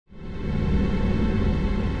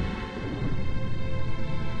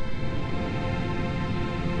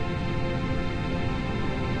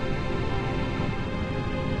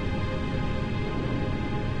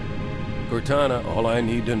Cortana, all I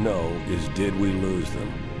need to know is did we lose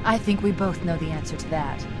them? I think we both know the answer to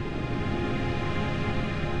that.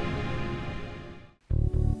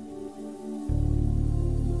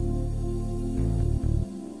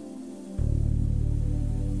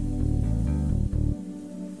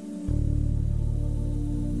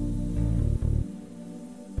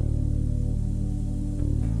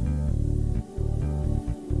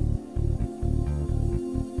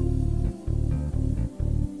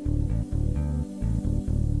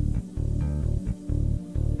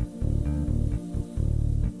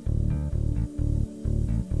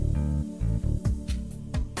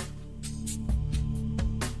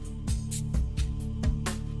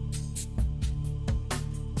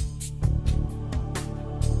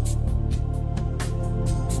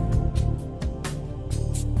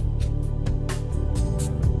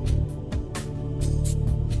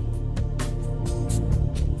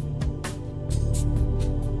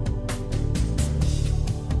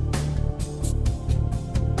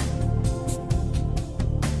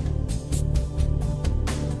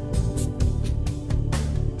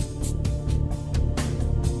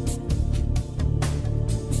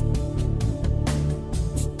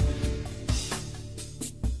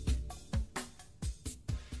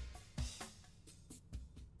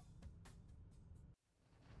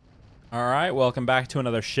 Alright, welcome back to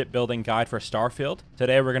another shipbuilding guide for Starfield.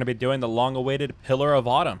 Today we're going to be doing the long-awaited Pillar of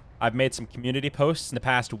Autumn. I've made some community posts in the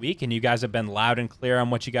past week, and you guys have been loud and clear on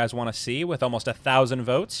what you guys want to see, with almost 1,000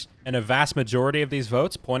 votes, and a vast majority of these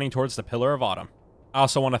votes pointing towards the Pillar of Autumn. I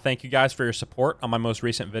also want to thank you guys for your support on my most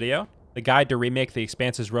recent video, the guide to remake the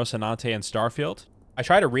Expanse's Rocinante in Starfield. I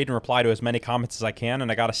try to read and reply to as many comments as I can,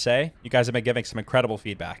 and I gotta say, you guys have been giving some incredible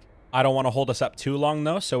feedback. I don't want to hold us up too long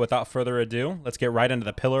though, so without further ado, let's get right into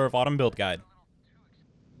the Pillar of Autumn build guide.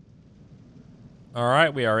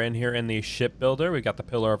 Alright, we are in here in the shipbuilder. We've got the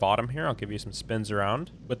Pillar of Autumn here. I'll give you some spins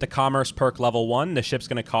around. With the Commerce perk level 1, the ship's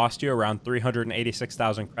going to cost you around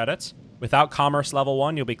 386,000 credits. Without Commerce level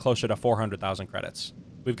 1, you'll be closer to 400,000 credits.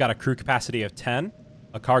 We've got a crew capacity of 10,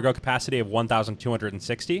 a cargo capacity of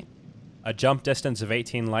 1,260, a jump distance of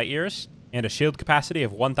 18 light years, and a shield capacity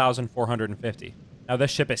of 1,450. Now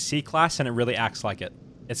this ship is C-class and it really acts like it.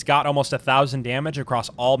 It's got almost 1,000 damage across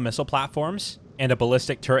all missile platforms and a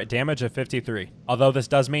ballistic turret damage of 53. Although this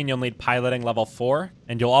does mean you'll need piloting level 4,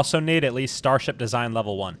 and you'll also need at least starship design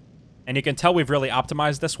level 1. And you can tell we've really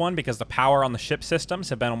optimized this one because the power on the ship systems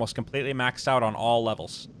have been almost completely maxed out on all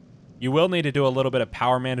levels. You will need to do a little bit of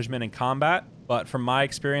power management in combat, but from my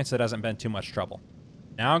experience it hasn't been too much trouble.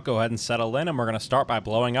 Now go ahead and settle in, and we're going to start by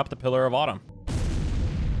blowing up the Pillar of Autumn.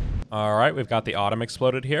 Alright, we've got the Autumn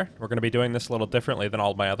exploded here. We're going to be doing this a little differently than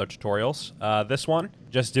all my other tutorials. This one,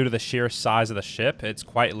 just due to the sheer size of the ship, it's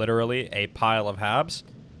quite literally a pile of habs.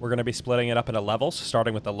 We're going to be splitting it up into levels,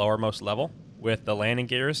 starting with the lowermost level, with the landing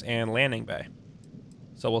gears and landing bay.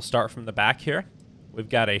 So we'll start from the back here. We've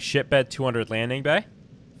got a shipbed 200 landing bay,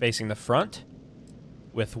 facing the front,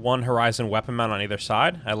 with one horizon weapon mount on either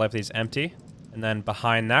side. I left these empty. And then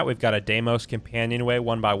behind that, we've got a Deimos companionway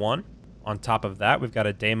 1x1. On top of that, we've got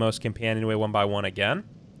a Deimos companionway 1x1 again.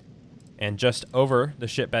 And just over the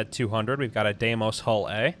shipbed 200, we've got a Deimos hull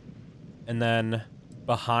A. And then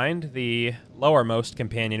behind the lowermost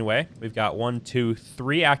companionway, we've got 1, 2,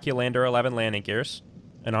 3 Aculander 11 landing gears.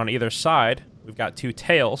 And on either side, we've got 2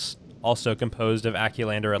 tails, also composed of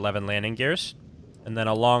Aculander 11 landing gears. And then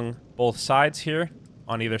along both sides here,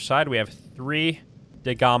 on either side, we have 3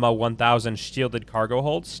 Degama 1000 shielded cargo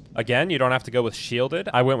holds. Again, you don't have to go with shielded.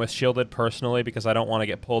 I went with shielded personally because I don't want to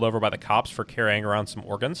get pulled over by the cops for carrying around some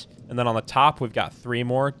organs. And then on the top, we've got 3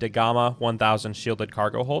 more Degama 1000 shielded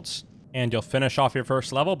cargo holds. And you'll finish off your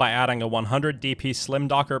first level by adding a 100 DP slim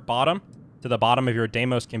docker bottom to the bottom of your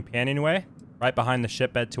Deimos companionway, right behind the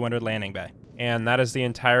shipbed 200 landing bay. And that is the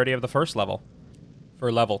entirety of the first level.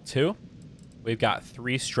 For level 2, we've got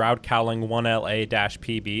 3 Stroud Cowling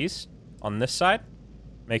 1LA-PBs on this side.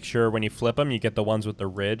 Make sure when you flip them, you get the ones with the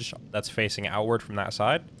ridge that's facing outward from that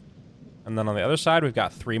side. And then on the other side, we've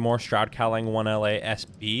got 3 more Stroud Cowling 1LA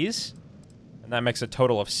SBs. And that makes a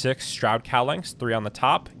total of 6 Stroud Cowlings, 3 on the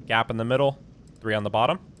top, gap in the middle, 3 on the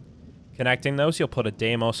bottom. Connecting those, you'll put a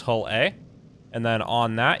Deimos hull A. And then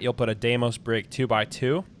on that, you'll put a Deimos brig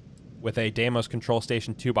 2x2 with a Deimos control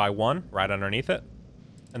station 2x1 right underneath it.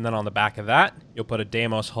 And then on the back of that, you'll put a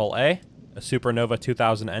Deimos hull A, a Supernova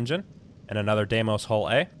 2000 engine, and another Deimos hull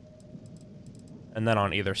A. And then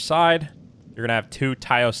on either side, you're going to have 2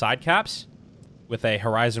 Taio side caps with a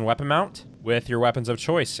Horizon weapon mount with your weapons of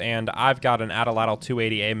choice. And I've got an Atlatl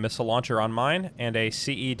 280A missile launcher on mine and a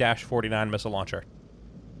CE-49 missile launcher.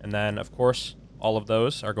 And then, of course, all of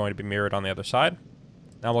those are going to be mirrored on the other side.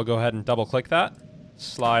 Now we'll go ahead and double click that,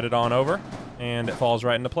 slide it on over, and it falls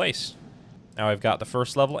right into place. Now we've got the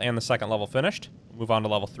first level and the second level finished. We'll move on to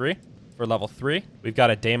level 3. For level 3, we've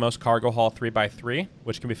got a Deimos cargo hull 3x3,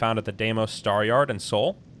 which can be found at the Deimos Star Yard in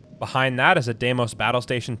Seoul. Behind that is a Deimos battle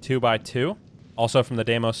station 2x2, also from the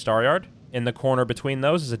Deimos Star Yard. In the corner between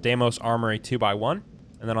those is a Deimos armory 2x1.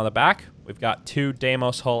 And then on the back, we've got 2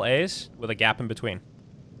 Deimos hull A's with a gap in between.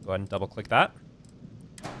 Go ahead and double click that.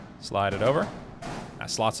 Slide it over.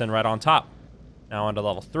 That slots in right on top. Now on to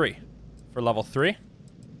level 3. For level 3,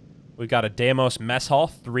 we've got a Deimos mess hall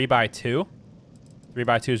 3x2.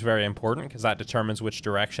 3x2 is very important because that determines which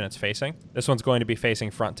direction it's facing. This one's going to be facing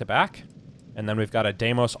front to back. And then we've got a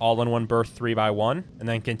Deimos all-in-one berth 3x1. And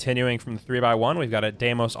then continuing from the 3x1, we've got a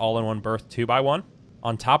Deimos all-in-one berth 2x1.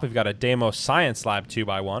 On top, we've got a Deimos science lab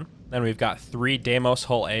 2x1. Then we've got 3 Deimos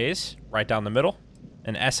hull A's right down the middle.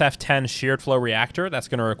 An SF-10 sheared flow reactor that's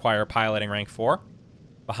going to require piloting rank 4.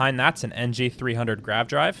 Behind that's an NG-300 grav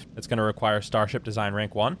drive that's going to require Starship Design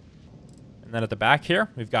rank 1. And then at the back here,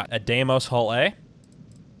 we've got a Deimos hull A.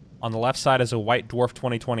 On the left side is a White Dwarf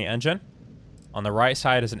 2020 engine. On the right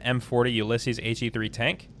side is an M40 Ulysses HE-3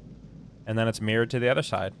 tank. And then it's mirrored to the other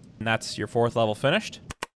side. And that's your 4th level finished.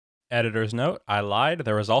 Editor's note, I lied.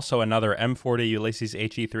 There was also another M40 Ulysses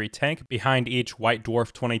HE-3 tank behind each White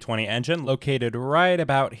Dwarf 2020 engine, located right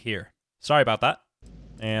about here. Sorry about that.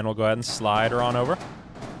 And we'll go ahead and slide her on over.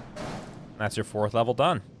 That's your 4th level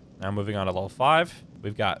done. Now moving on to level 5.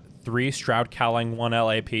 We've got 3 Stroud Cowling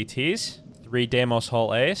 1L APTs, 3 Deimos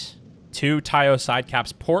hull A's, 2 Tayo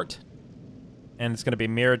sidecaps port, and it's going to be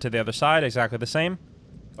mirrored to the other side, exactly the same.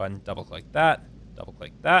 Go ahead and double click that,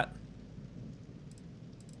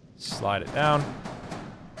 slide it down,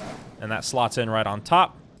 and that slots in right on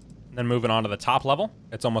top. And then moving on to the top level,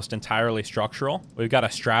 it's almost entirely structural. We've got a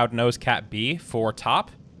Stroud nose cap B for top.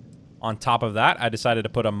 On top of that, I decided to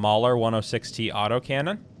put a Mahler 106T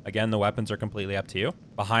autocannon. Again, the weapons are completely up to you.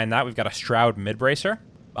 Behind that, we've got a Stroud mid-bracer.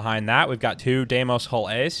 Behind that, we've got 2 Deimos hull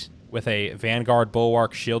A's with a Vanguard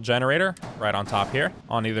Bulwark shield generator right on top here.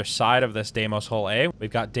 On either side of this Deimos hull A, we've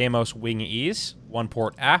got Deimos wing E's, 1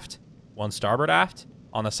 port aft, 1 starboard aft.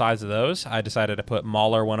 On the sides of those, I decided to put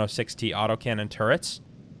Mahler 106T autocannon turrets.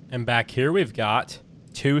 And back here, we've got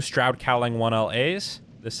 2 Stroud Cowling 1L A's.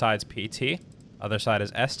 This side's PT, other side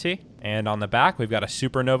is ST. And on the back, we've got a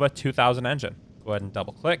Supernova 2000 engine. Go ahead and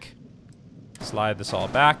double click, slide this all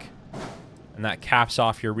back, and that caps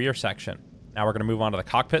off your rear section. Now we're going to move on to the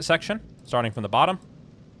cockpit section, starting from the bottom.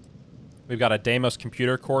 We've got a Deimos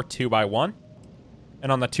computer core 2x1.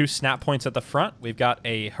 And on the 2 snap points at the front, we've got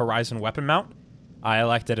a Horizon weapon mount. I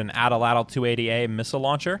elected an Atlatl 280A missile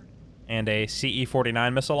launcher and a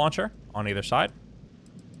CE-49 missile launcher on either side.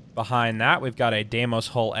 Behind that, we've got a Deimos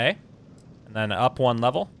hull A. And then up 1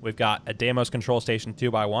 level, we've got a Deimos control station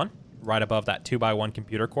 2x1, right above that 2x1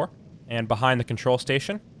 computer core. And behind the control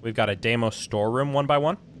station, we've got a Deimos storeroom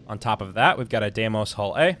 1x1. On top of that, we've got a Deimos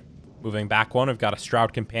hull A. Moving back 1, we've got a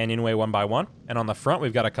Stroud companionway 1x1. And on the front,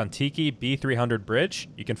 we've got a Kontiki B300 bridge.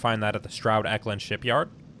 You can find that at the Stroud Eklund shipyard.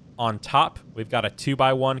 On top, we've got a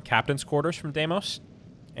 2x1 captain's quarters from Deimos.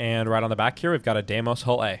 And right on the back here, we've got a Deimos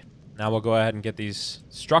hull A. Now we'll go ahead and get these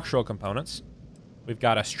structural components. We've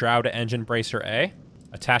got a Stroud engine bracer A.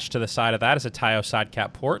 Attached to the side of that is a Tayo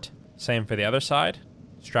sidecap port. Same for the other side.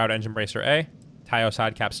 Stroud engine bracer A, Tayo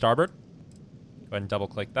sidecap starboard. Go ahead and double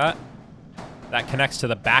click that. That connects to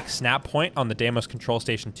the back snap point on the Deimos control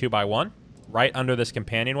station 2x1, right under this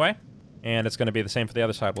companionway. And it's going to be the same for the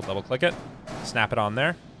other side. We'll double click it, snap it on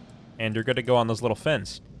there, and you're good to go on those little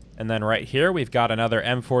fins. And then right here, we've got another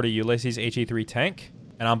M40 Ulysses HE-3 tank.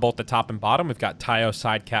 And on both the top and bottom, we've got Tayo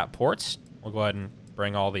sidecap ports. We'll go ahead and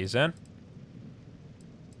bring all these in.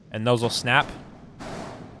 And those will snap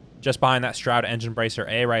just behind that Stroud engine bracer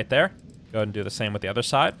A right there. Go ahead and do the same with the other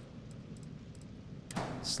side.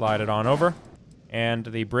 Slide it on over. And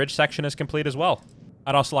the bridge section is complete as well.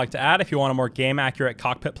 I'd also like to add, if you want a more game-accurate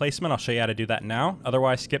cockpit placement, I'll show you how to do that now.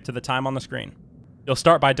 Otherwise, skip to the time on the screen. You'll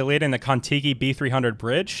start by deleting the Kontiki B300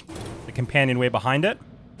 bridge, the companionway behind it.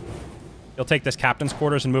 You'll take this captain's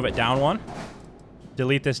quarters and move it down 1.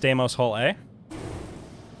 Delete this Deimos hull A.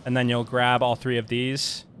 And then you'll grab all 3 of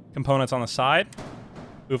these components on the side,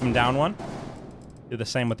 move them down 1. Do the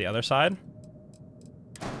same with the other side.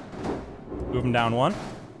 Move them down 1.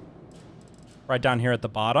 Right down here at the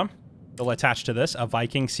bottom, you'll attach to this a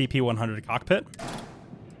Viking CP100 cockpit.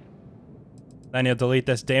 Then you'll delete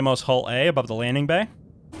this Deimos hull A above the landing bay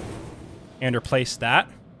and replace that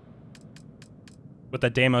with the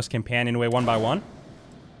Deimos companionway 1x1.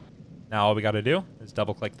 Now all we got to do is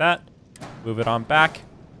double click that, move it on back,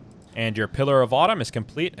 and your Pillar of Autumn is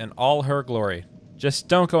complete in all her glory. Just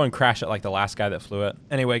don't go and crash it like the last guy that flew it.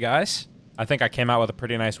 Anyway, guys, I think I came out with a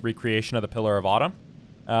pretty nice recreation of the Pillar of Autumn.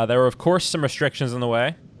 There were, of course, some restrictions in the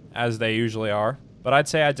way, as they usually are, but I'd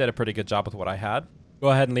say I did a pretty good job with what I had. Go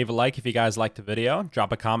ahead and leave a like if you guys liked the video.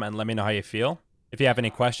 Drop a comment and let me know how you feel. If you have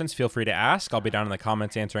any questions, feel free to ask. I'll be down in the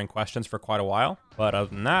comments answering questions for quite a while. But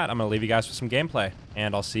other than that, I'm going to leave you guys with some gameplay,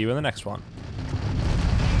 and I'll see you in the next one.